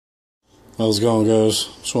How's it going, guys?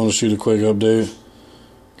 Just want to shoot a quick update.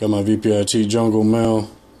 Got my VPIT jungle male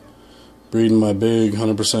breeding my big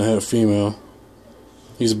 100% het female.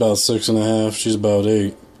 He's about 6.5, she's about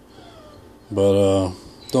 8. But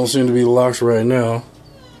don't seem to be locked right now.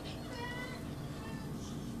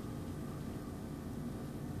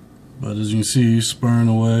 But as you can see, he's spurring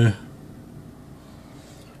away.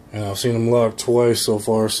 And I've seen him locked twice so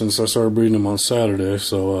far since I started breeding him on Saturday,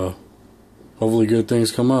 so hopefully good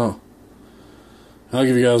things come out. I'll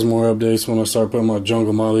give you guys more updates when I start putting my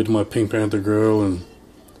jungle molly to my Pink Panther girl, and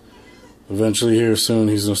eventually here soon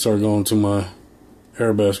he's going to start going to my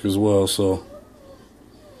arabesque as well. So,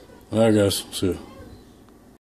 alright guys, see ya.